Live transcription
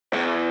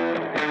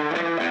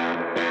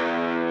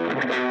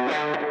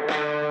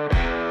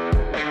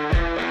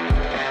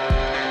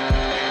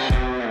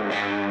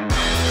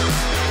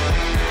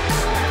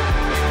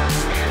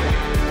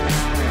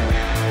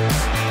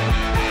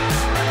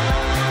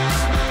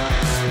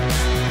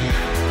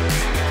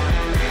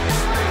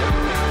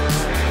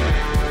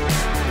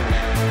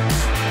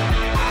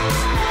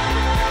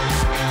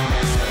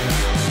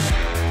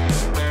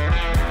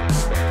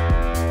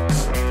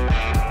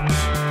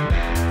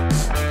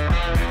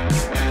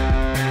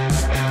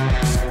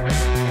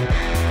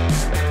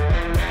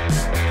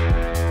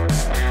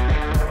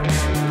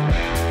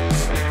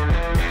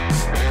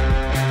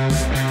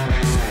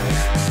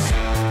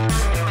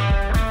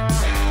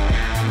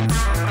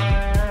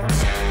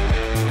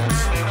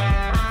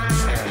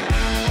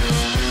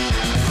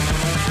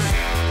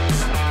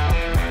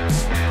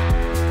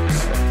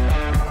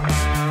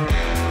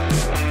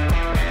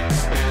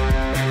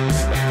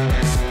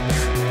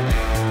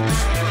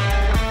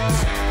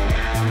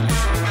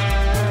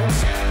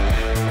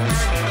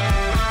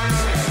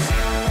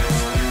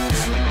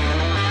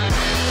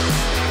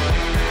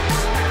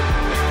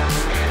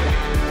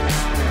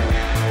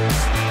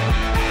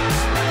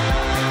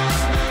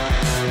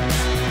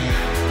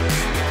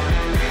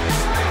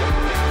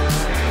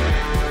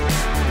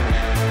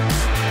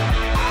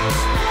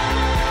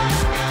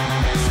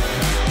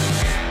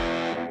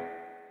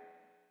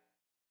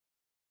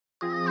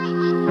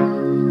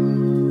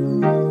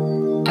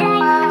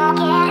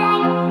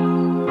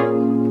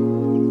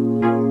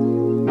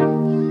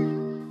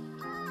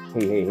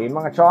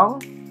mga chong,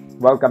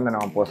 welcome na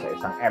naman po sa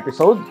isang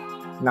episode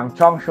ng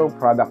Chong Show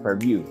Product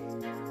Review.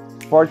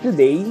 For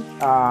today,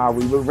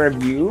 we will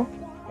review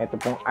ito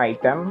pong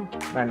item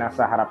na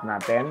nasa harap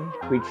natin,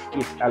 which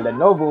is a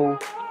Lenovo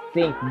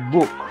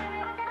ThinkBook.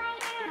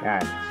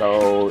 Yan.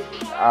 So,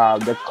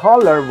 the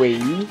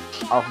colorway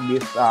of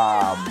this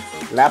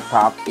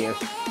laptop is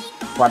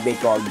what they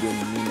call the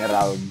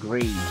mineral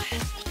gray.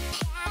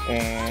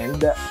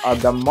 And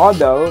the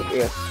model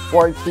is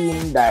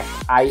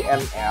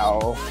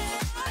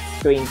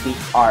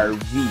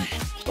 14-IML20RV.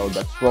 So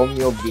that's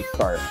Romeo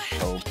Victor.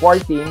 So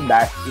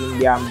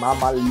 14-India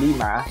Mama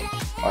Lima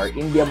or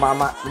India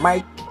Mama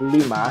Mike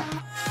Lima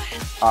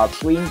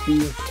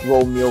 20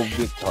 Romeo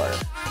Victor.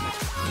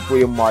 Ito po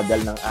yung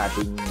model ng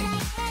ating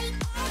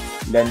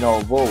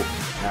Lenovo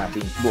na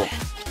ThinkBook.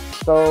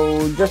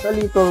 So just a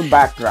little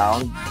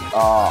background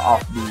of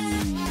the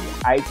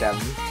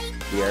item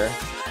here.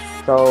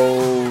 So,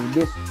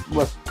 this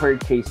was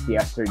purchased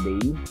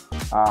yesterday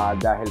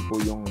dahil po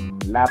yung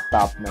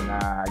laptop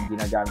na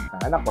ginagamit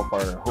ng anak ko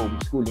for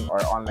homeschooling or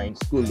online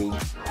schooling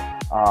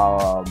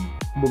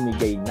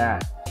bumigay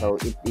na. So,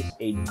 it is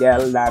a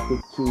Dell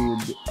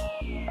Latitude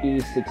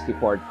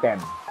E6410.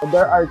 So,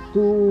 there are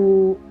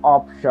two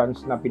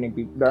options na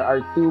there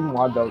are two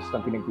models na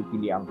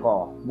pinagpipilian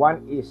ko.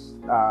 One is,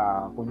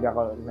 kung di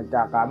ako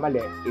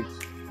nagkakamali, it's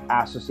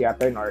Asus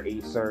yata or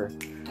Acer,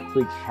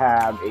 which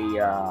have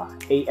a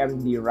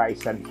AMD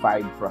Ryzen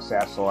 5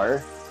 processor,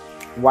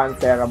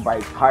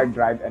 1TB hard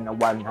drive, and a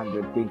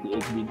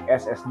 128GB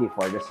SSD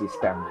for the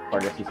system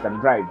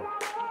drive,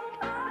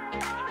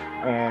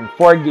 and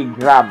 4GB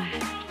RAM.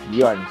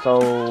 Yun. So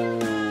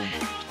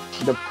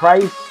the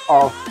price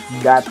of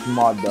that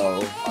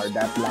model or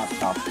that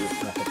laptop is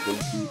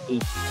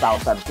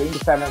nasa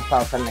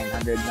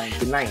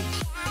 27,999.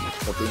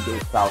 So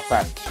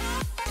 28,000.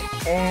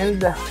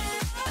 And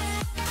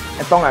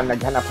ito nga,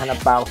 naghanap-hanap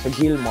pa ako sa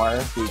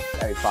Gilmore, which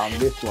I found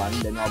this one,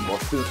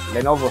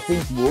 Lenovo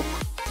ThinkBook,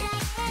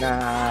 na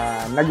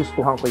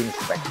nagustuhan ko yung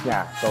specs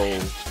niya. So,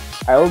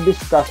 I will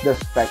discuss the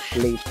specs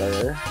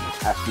later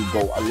as we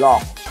go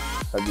along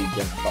sa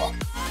video na to.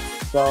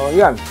 So,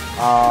 yun.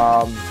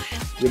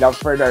 Without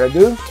further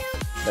ado,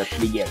 let's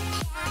begin.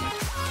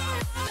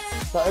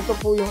 So, ito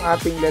po yung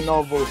ating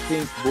Lenovo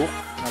ThinkBook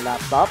na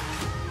laptop.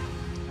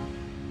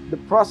 The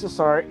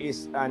processor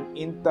is an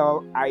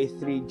Intel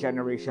i3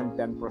 Generation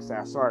 10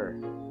 processor.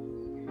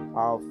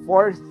 4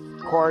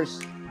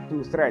 cores,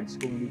 2 threads,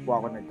 kung di po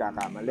ako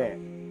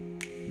nagkakamali.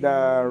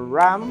 The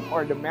RAM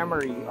or the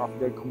memory of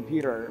the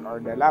computer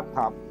or the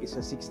laptop is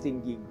a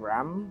 16GB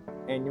RAM.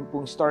 And yung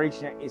pong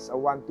storage niya is a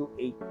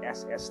 128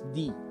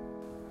 SSD.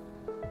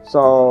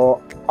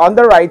 So, on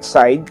the right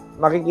side,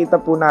 makikita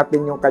po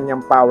natin yung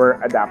kanyang power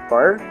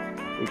adapter,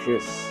 which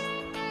is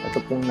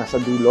ito pong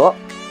nasa dulo.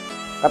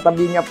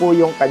 Katabi niya po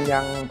yung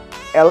kanyang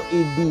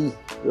LED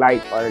light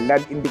or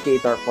LED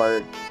indicator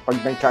for pag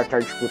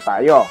nag-charge po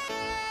tayo.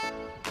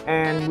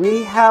 And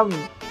we have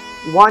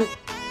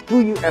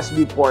two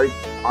USB port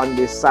on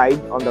this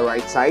side, on the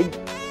right side.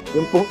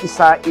 Yung pong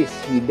isa is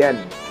hidden.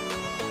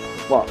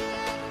 Po.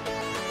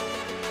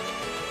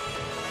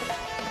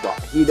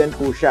 Hidden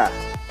po siya.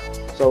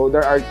 So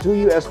there are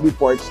two USB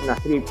ports na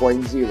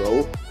 3.0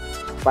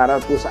 para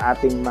po sa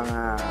ating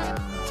mga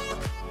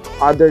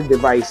other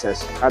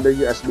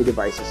USB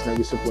devices na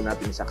gusto po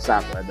natin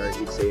saksak, whether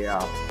it's a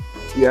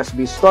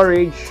USB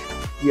storage,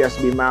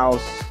 USB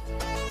mouse,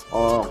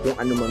 o kung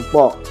ano man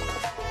po.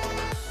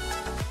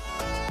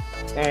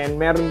 And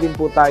meron din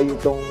po tayo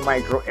itong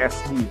micro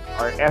SD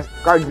or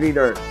card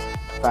reader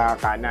sa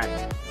kanan.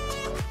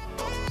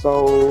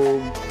 So,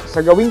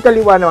 sa gawing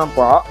kaliwa naman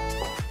po,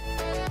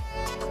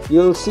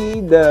 you'll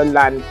see the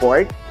LAN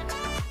port,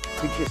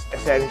 which is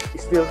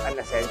still an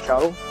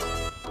essential.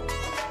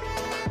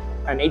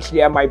 An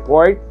HDMI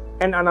port,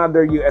 and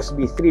another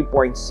USB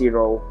 3.0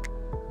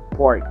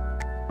 port.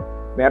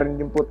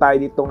 Meron din po tayo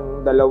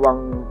ditong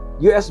dalawang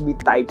USB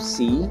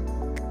Type-C,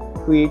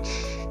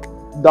 which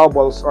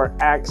doubles or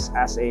acts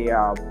as a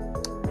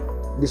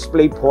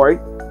display port.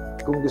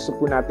 Kung gusto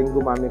po natin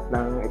gumamit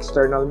ng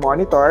external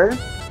monitor,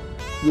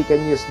 you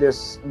can use the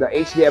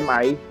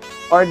HDMI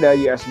or the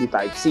USB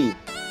Type-C.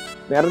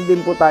 Meron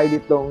din po tayo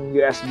ditong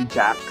USB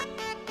jack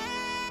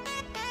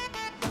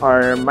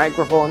or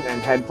microphone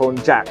and headphone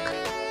jack,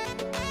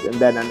 and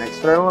then an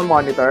external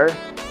monitor,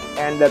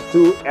 and the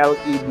two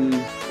LED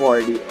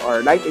for the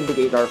light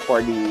indicator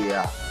for the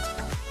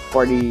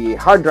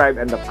hard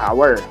drive and the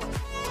power.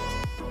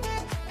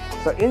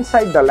 So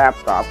inside the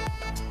laptop,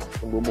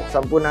 kung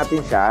bubuksan po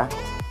natin siya,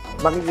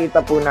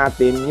 makikita po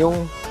natin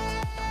yung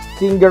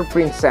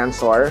fingerprint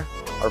sensor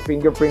or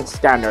fingerprint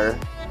scanner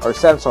or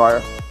sensor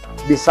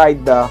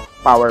beside the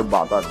power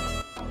button.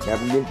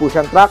 Meron din po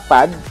siyang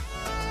trackpad,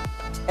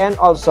 and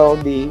also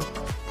the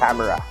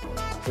camera.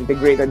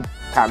 Integrated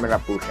camera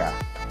po siya.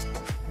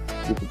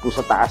 Dito po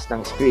sa taas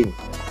ng screen.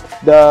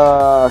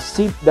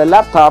 The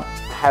laptop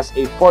has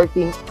a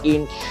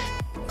 14-inch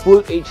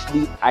Full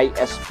HD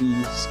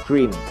ISP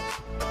screen.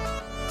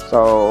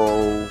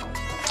 So,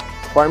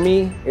 for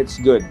me, it's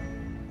good.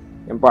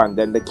 Yan po. And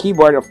then the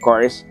keyboard, of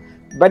course.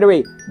 By the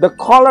way, the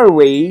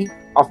colorway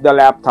of the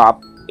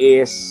laptop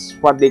is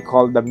what they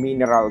call the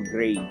mineral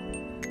gray.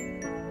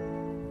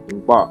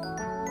 Yan po.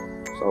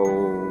 So,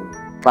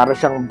 para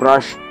siyang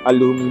brushed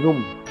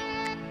aluminum.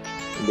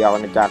 Hindi ako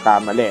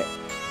nagkakamali.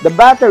 The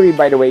battery,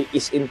 by the way,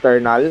 is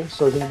internal.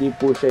 So, hindi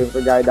po siya yung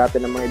kagaya dati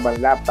ng mga ibang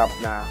laptop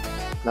na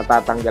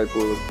natatanggal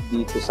po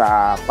dito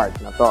sa part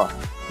na to.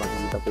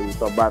 Makikita po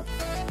dito. But,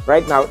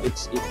 right now,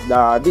 this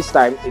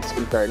time, it's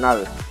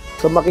internal.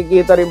 So,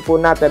 makikita rin po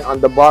natin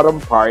on the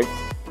bottom part,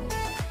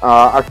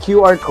 a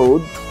QR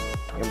code.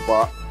 Yan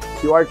po.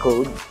 QR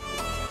code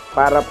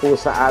para po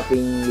sa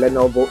ating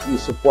Lenovo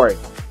e-support.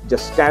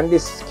 Just scan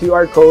this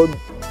QR code.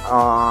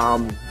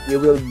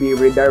 You will be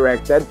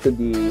redirected to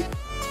the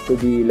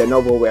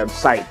Lenovo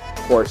website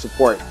for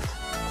support.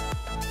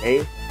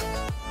 Okay.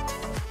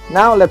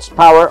 Now let's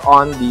power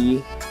on the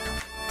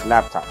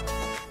laptop.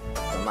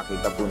 So,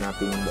 makita po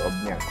natin yung loob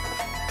niya.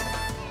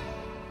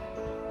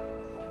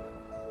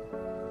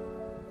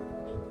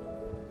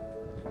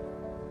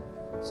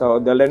 So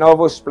the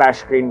Lenovo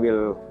splash screen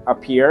will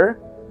appear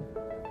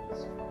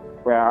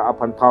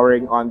upon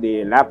powering on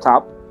the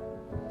laptop.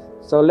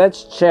 So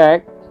let's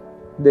check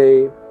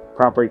the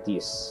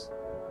properties.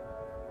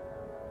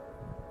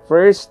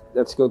 First,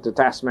 let's go to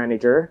Task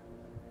Manager.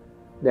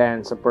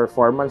 Then, sa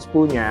performance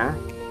po niya.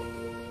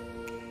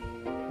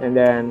 And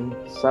then,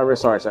 sa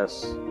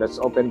resources. Let's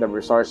open the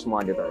resource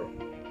monitor.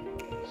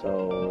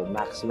 So,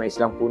 maximize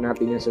lang po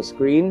natin yun sa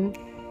screen.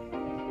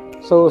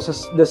 So,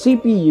 the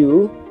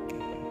CPU,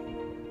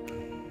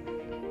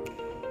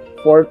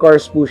 4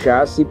 cores po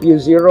siya. CPU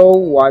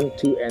 0,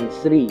 1, 2, and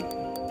 3.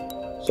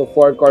 So,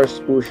 4 cores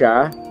po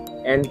siya.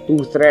 And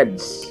 2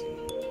 threads.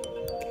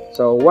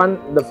 So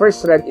the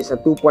first thread is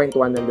a 2.1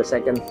 and the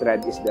second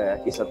thread is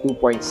a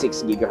 2.6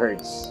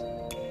 gigahertz.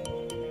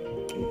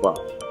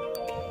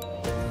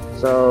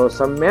 So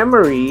sa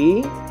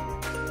memory,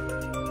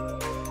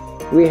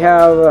 we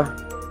have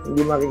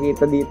hindi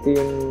makikita dito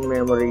yung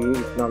memory.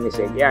 No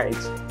mistake. Yeah,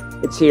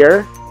 it's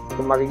here.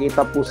 Kung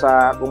makikita po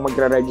kung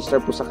magre-register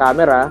po sa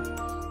camera,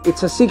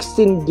 it's a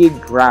 16 gig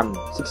RAM,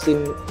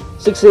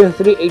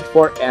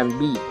 16384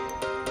 MB.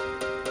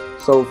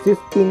 So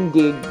 15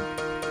 gig.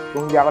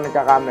 Kung hindi ako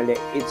nagkakamali,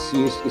 is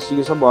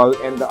usable,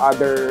 and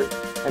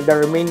the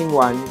remaining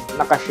one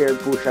naka-share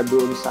po siya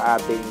doon sa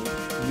ating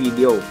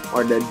video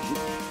or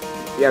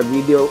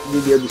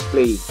video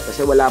display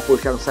kasi wala po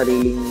siyang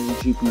sariling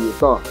GPU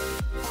to.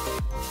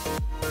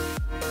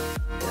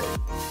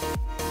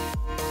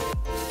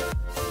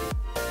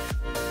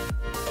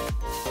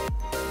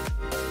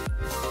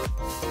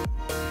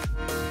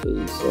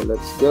 Okay, so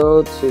let's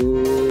go to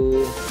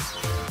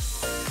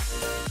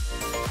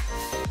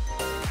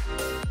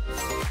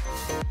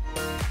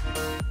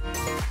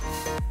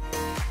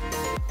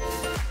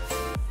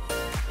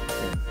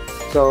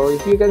So,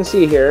 if you can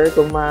see here,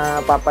 kung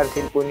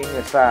mapapansin po ninyo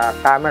sa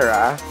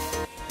camera,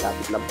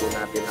 lapit lang po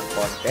natin ng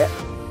konti.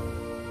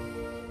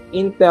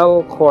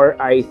 Intel Core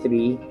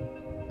i3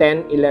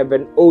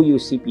 1011OU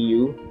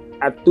CPU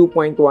at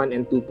 2.1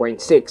 and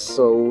 2.6.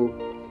 So,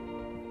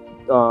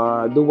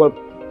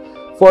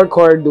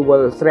 4-core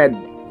dual thread.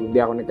 Hindi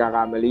ako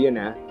nagkakamali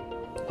yun ha.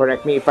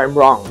 Correct me if I'm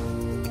wrong.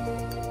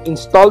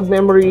 Installed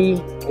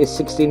memory is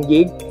 16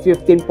 gig,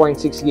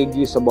 15.6 gig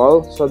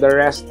usable. So, the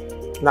rest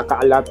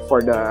naka-allot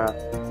for the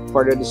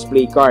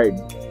display card.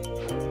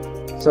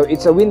 So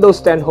it's a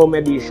Windows 10 Home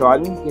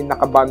Edition, yung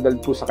naka-bundle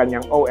po sa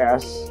kanyang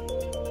OS.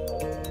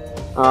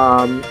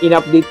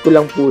 In-update ko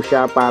lang po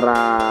siya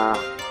para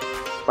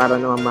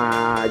naman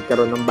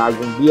magkaroon ng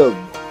bagong build.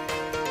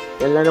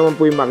 Yan lang naman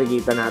po yung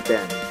makikita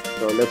natin.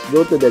 So let's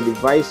go to the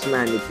device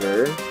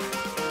manager.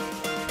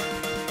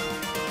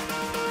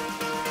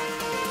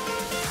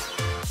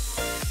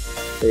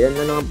 So yan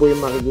na naman po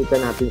yung makikita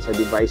natin sa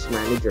device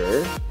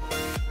manager.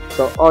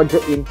 So, audio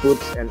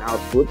inputs and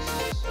outputs.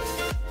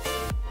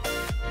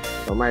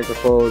 So,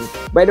 microphone.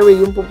 By the way,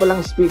 yung po palang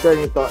speaker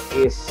nito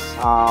is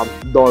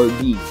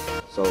Dolby.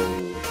 So,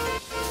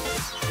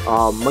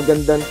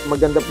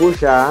 maganda po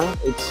siya.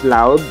 It's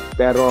loud,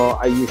 pero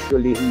I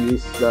usually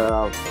use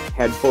the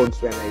headphones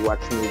when I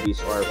watch movies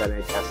or when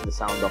I test the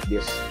sound of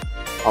this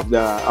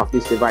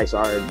device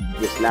or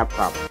this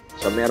laptop.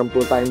 So, meron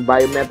po tayong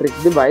biometric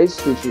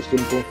device which is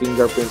yung pong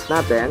fingerprint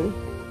natin.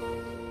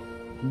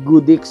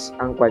 Goodix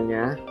ang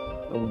kanya.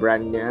 Ang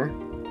brand niya.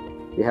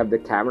 We have the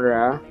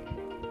camera.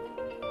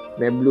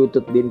 May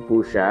Bluetooth din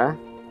po siya.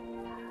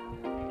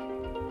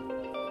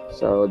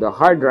 So, the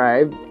hard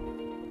drive,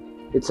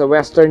 it's a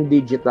Western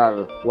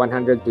Digital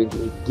 128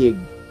 gig.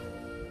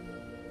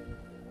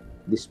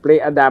 Display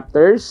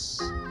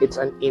adapters, it's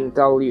an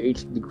Intel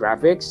UHD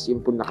graphics. Yung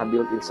po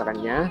naka-built-in sa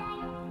kanya.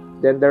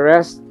 Then the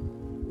rest,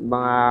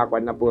 mga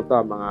kwan na po to,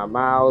 mga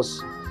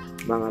mouse,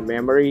 mga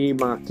memory,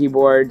 mga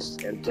keyboards,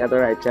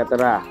 etc.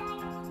 etc.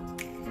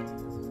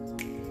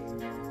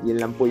 Yun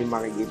lang po yung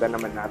makikita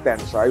naman natin.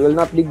 So, I will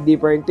not dig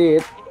deeper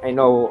into it. I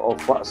know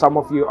some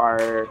of you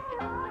are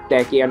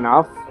techy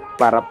enough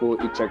para po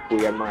i-check po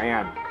yan mga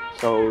yan.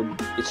 So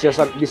this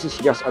is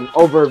just an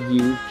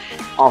overview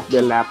of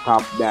the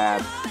laptop that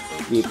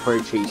we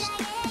purchased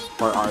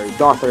for our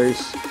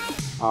daughter's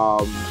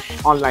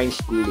online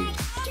schooling.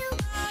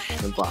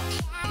 Yun pa.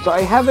 So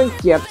I haven't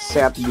yet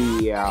set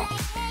the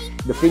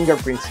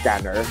fingerprint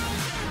scanner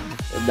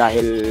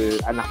dahil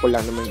anak ko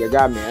lang naman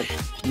gagamit,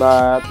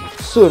 but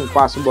soon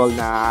possible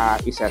na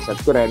iseset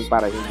ko rin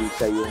para hindi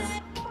siya yung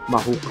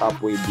ma-hook up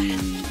with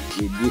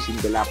using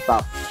the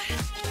laptop.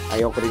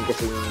 Ayoko rin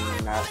kasi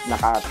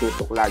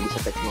nakatutok lagi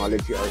sa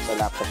technology or sa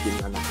laptop yung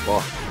anak ko.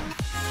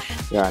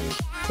 Yan.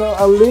 So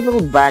a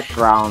little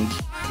background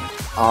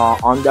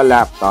on the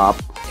laptop.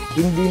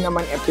 Hindi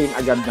naman ito yung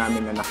agad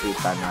namin na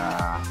nakita na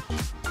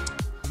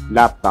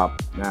laptop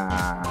na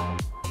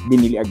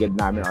binili agad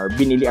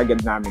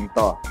namin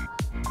to.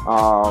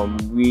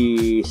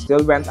 We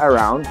still went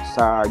around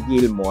sa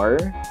Gilmore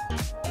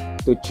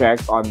to check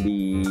on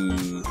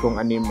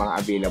kung ano yung mga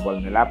available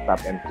na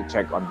laptop and to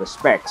check on the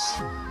specs.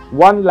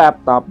 One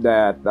laptop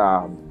that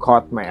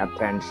caught my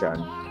attention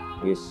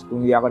is,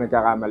 kung hindi ako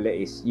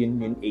nagkakamali, is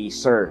yung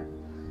Acer,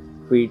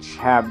 which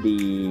have the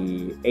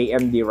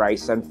AMD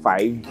Ryzen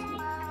 5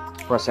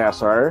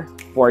 processor,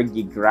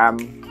 4GB RAM,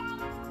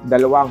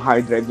 dalawang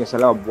hard drive niya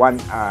sa loob,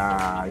 one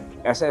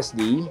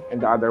SSD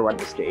and the other one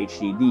is the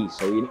HDD.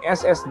 So yung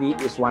SSD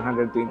is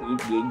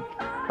 128GB,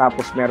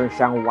 tapos meron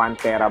siyang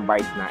 1TB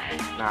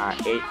na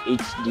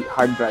HD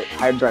hard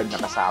drive na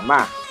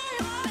kasama.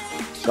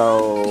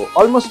 So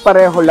almost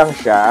pareho lang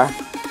siya,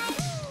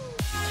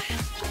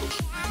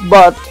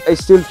 but I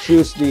still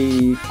choose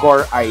the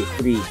Core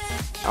i3.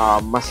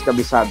 Mas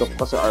kabisado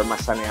ko kasi, or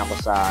mas sanay ako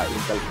sa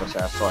Intel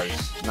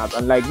processors, not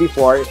unlike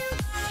before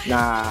na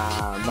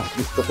mas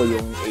gusto ko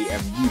yung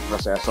AMD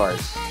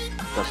processors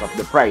because of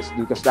the price.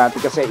 Because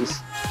dati kasi is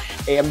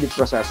AMD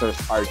processors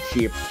are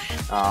cheap,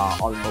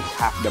 almost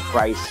half the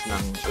price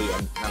ng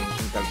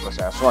Intel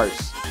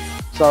processors.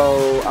 So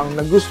ang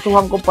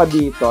nagustuhan ko pa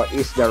dito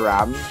is the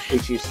RAM,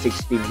 which is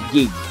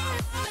 16GB.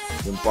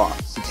 Yun po,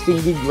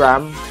 16GB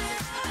RAM.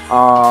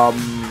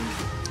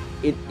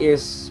 It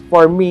is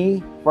for me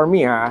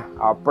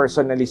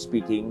personally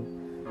speaking,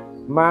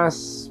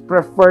 mas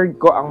preferred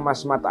ko ang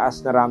mas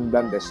mataas na RAM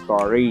than the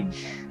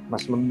storage.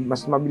 Mas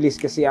mabilis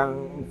kasi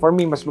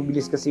mas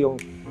mabilis kasi yung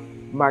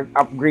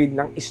mag-upgrade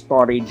ng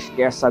storage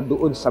kaysa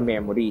doon sa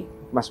memory.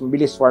 Mas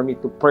mabilis for me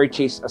to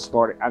purchase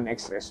an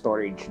extra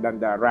storage than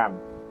the RAM.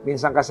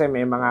 Minsan kasi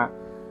may mga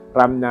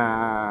RAM na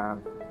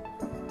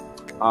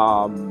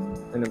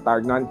anong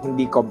tawag nun,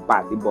 hindi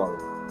compatible.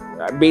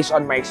 Based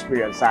on my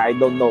experience, I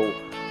don't know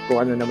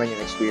kung ano naman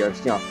yung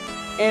experience nyo.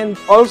 And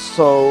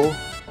also,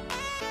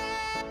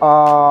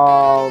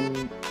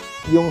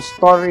 yung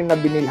store na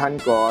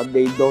binilhan ko,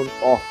 they don't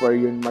offer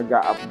yung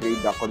mag-upgrade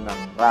ako ng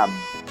RAM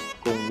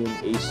kung yung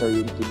Acer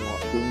yung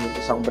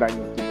isang brand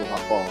yung kinuha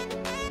ko.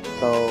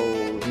 So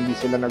hindi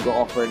sila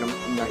nag-offer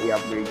na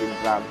i-upgrade yung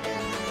RAM.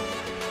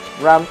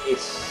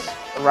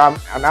 And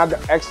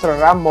another extra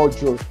RAM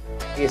module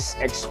is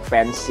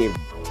expensive,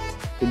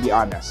 to be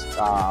honest.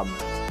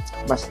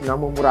 Mas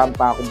namumurahan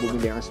pa akong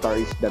bumili ng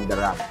storage than the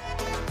RAM.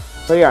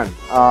 So yan,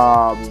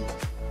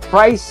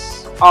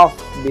 price of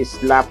this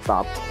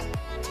laptop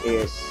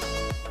is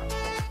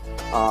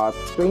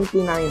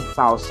 29,000.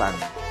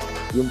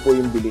 Yun po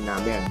yung bili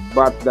namin.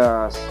 But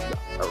the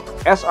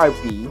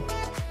SRP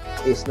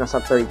is nasa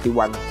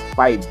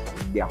 31,500.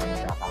 Hindi ako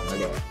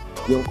nagkakamali.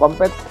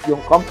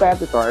 Yung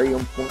competitor,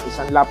 yung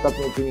isang laptop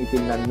na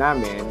tinitingnan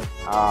namin,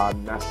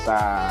 nasa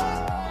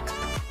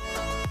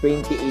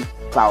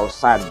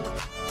 28,000.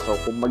 So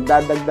kung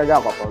magdadagdag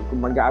ako, kung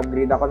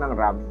mag-upgrade ako ng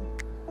RAM,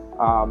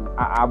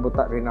 aabot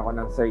rin ako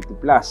ng 30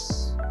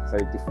 plus,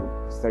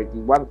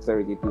 31,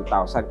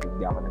 32,000 kung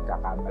hindi ako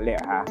nagkakamali,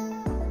 ha.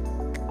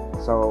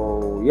 So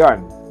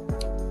yun,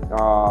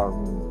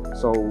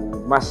 so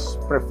mas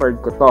preferred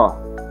ko to.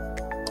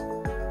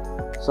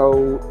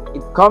 So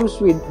it comes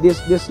with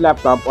this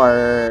laptop,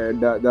 or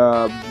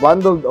the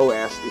bundled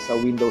OS is a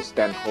Windows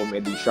 10 Home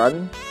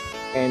Edition,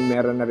 and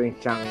meron na rin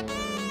siyang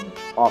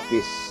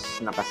Office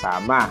na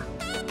kasama.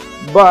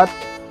 But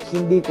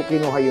hindi ko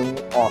kinuha yung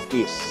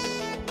Office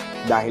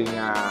dahil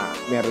nga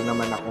meron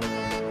naman akong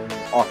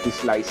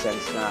Office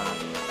license na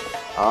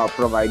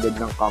provided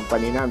ng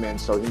company namin,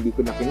 so hindi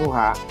ko na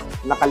kinuha.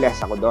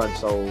 Nakaless ako doon.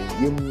 So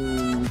yung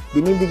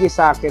binibigay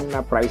sa akin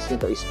na price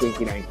nito is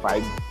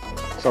 29,500.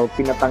 So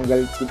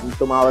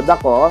tumawad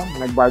ako,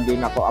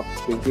 nag-bargain ako up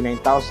to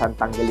 29,000,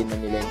 tanggalin na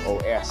nila yung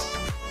OS.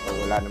 So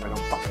wala naman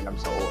akong pakialam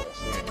sa OS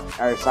niya,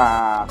 or sa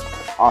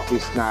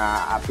Office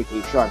na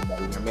application,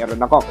 dahil nga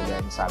meron ako,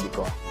 kaya sabi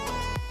ko.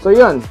 So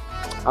yun,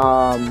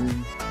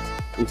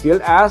 if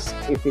you'll ask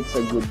if it's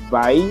a good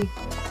buy,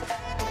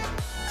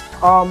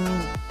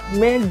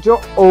 medyo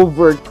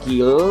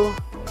overkill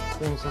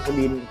kung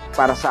sasabihin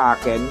para sa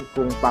akin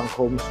kung pang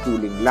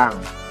homeschooling lang.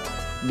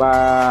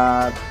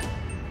 But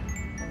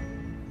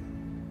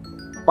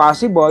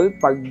possible,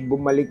 pag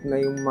bumalik na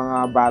yung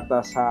mga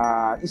bata sa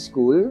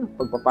school,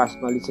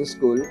 pagpapasok na ulit sa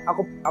school,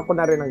 ako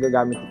na rin ang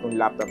gagamit itong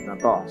laptop na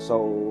to. So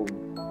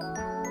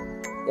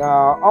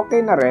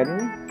okay na rin.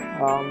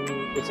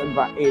 it's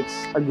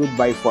a good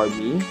buy for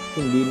me.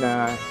 Hindi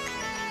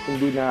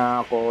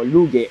na ako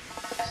lugi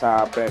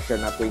sa presyo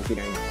na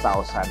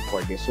 29,000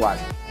 for this one.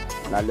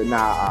 Lalo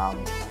na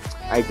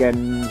I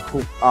can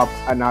hook up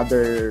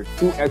another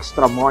 2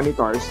 extra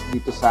monitors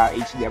dito sa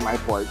HDMI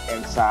port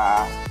and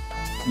sa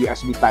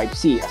USB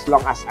Type-C, as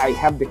long as I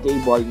have the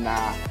cable na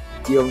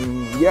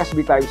yung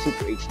USB Type-C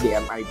to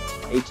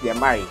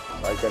HDMI.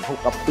 So I can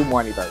hook up 2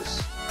 monitors.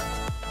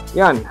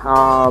 Yan.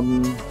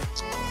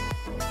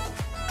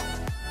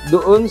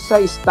 Doon sa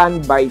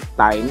standby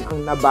time,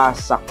 ang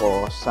nabasa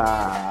ko sa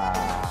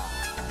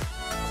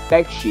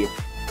tech sheet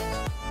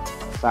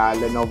sa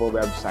Lenovo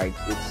website,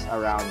 it's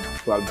around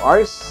 12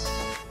 hours.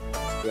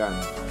 Yan.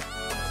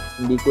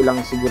 Hindi ko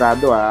lang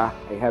sigurado I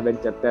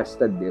haven't yet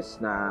tested this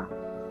na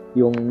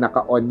yung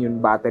naka-on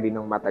yung battery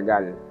ng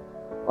matagal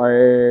or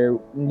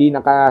hindi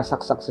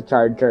nakasaksak sa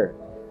charger.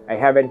 I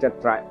haven't yet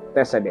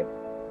tested it.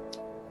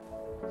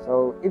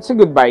 So, it's a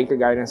good buy,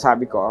 kagaya ng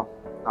sabi ko.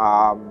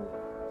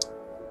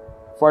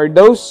 For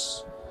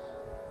those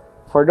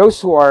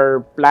who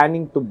are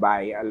planning to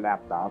buy a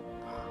laptop,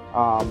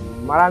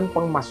 marami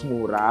pang mas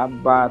mura,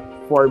 but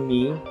for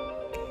me,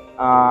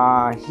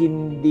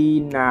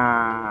 hindi na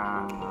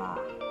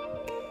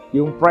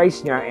yung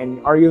price niya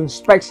or yung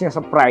specs niya sa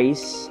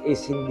price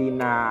is hindi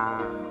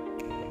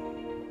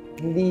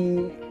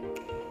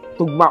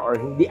tugma or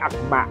hindi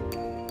akma,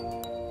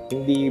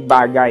 hindi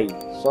bagay.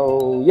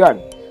 So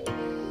yun.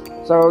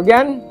 So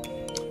again,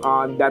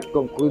 that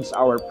concludes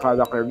our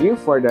product review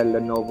for the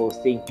Lenovo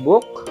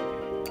ThinkBook.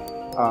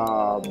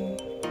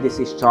 This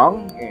is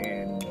Chong,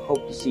 and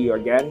hope to see you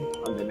again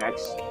on the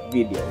next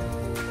video.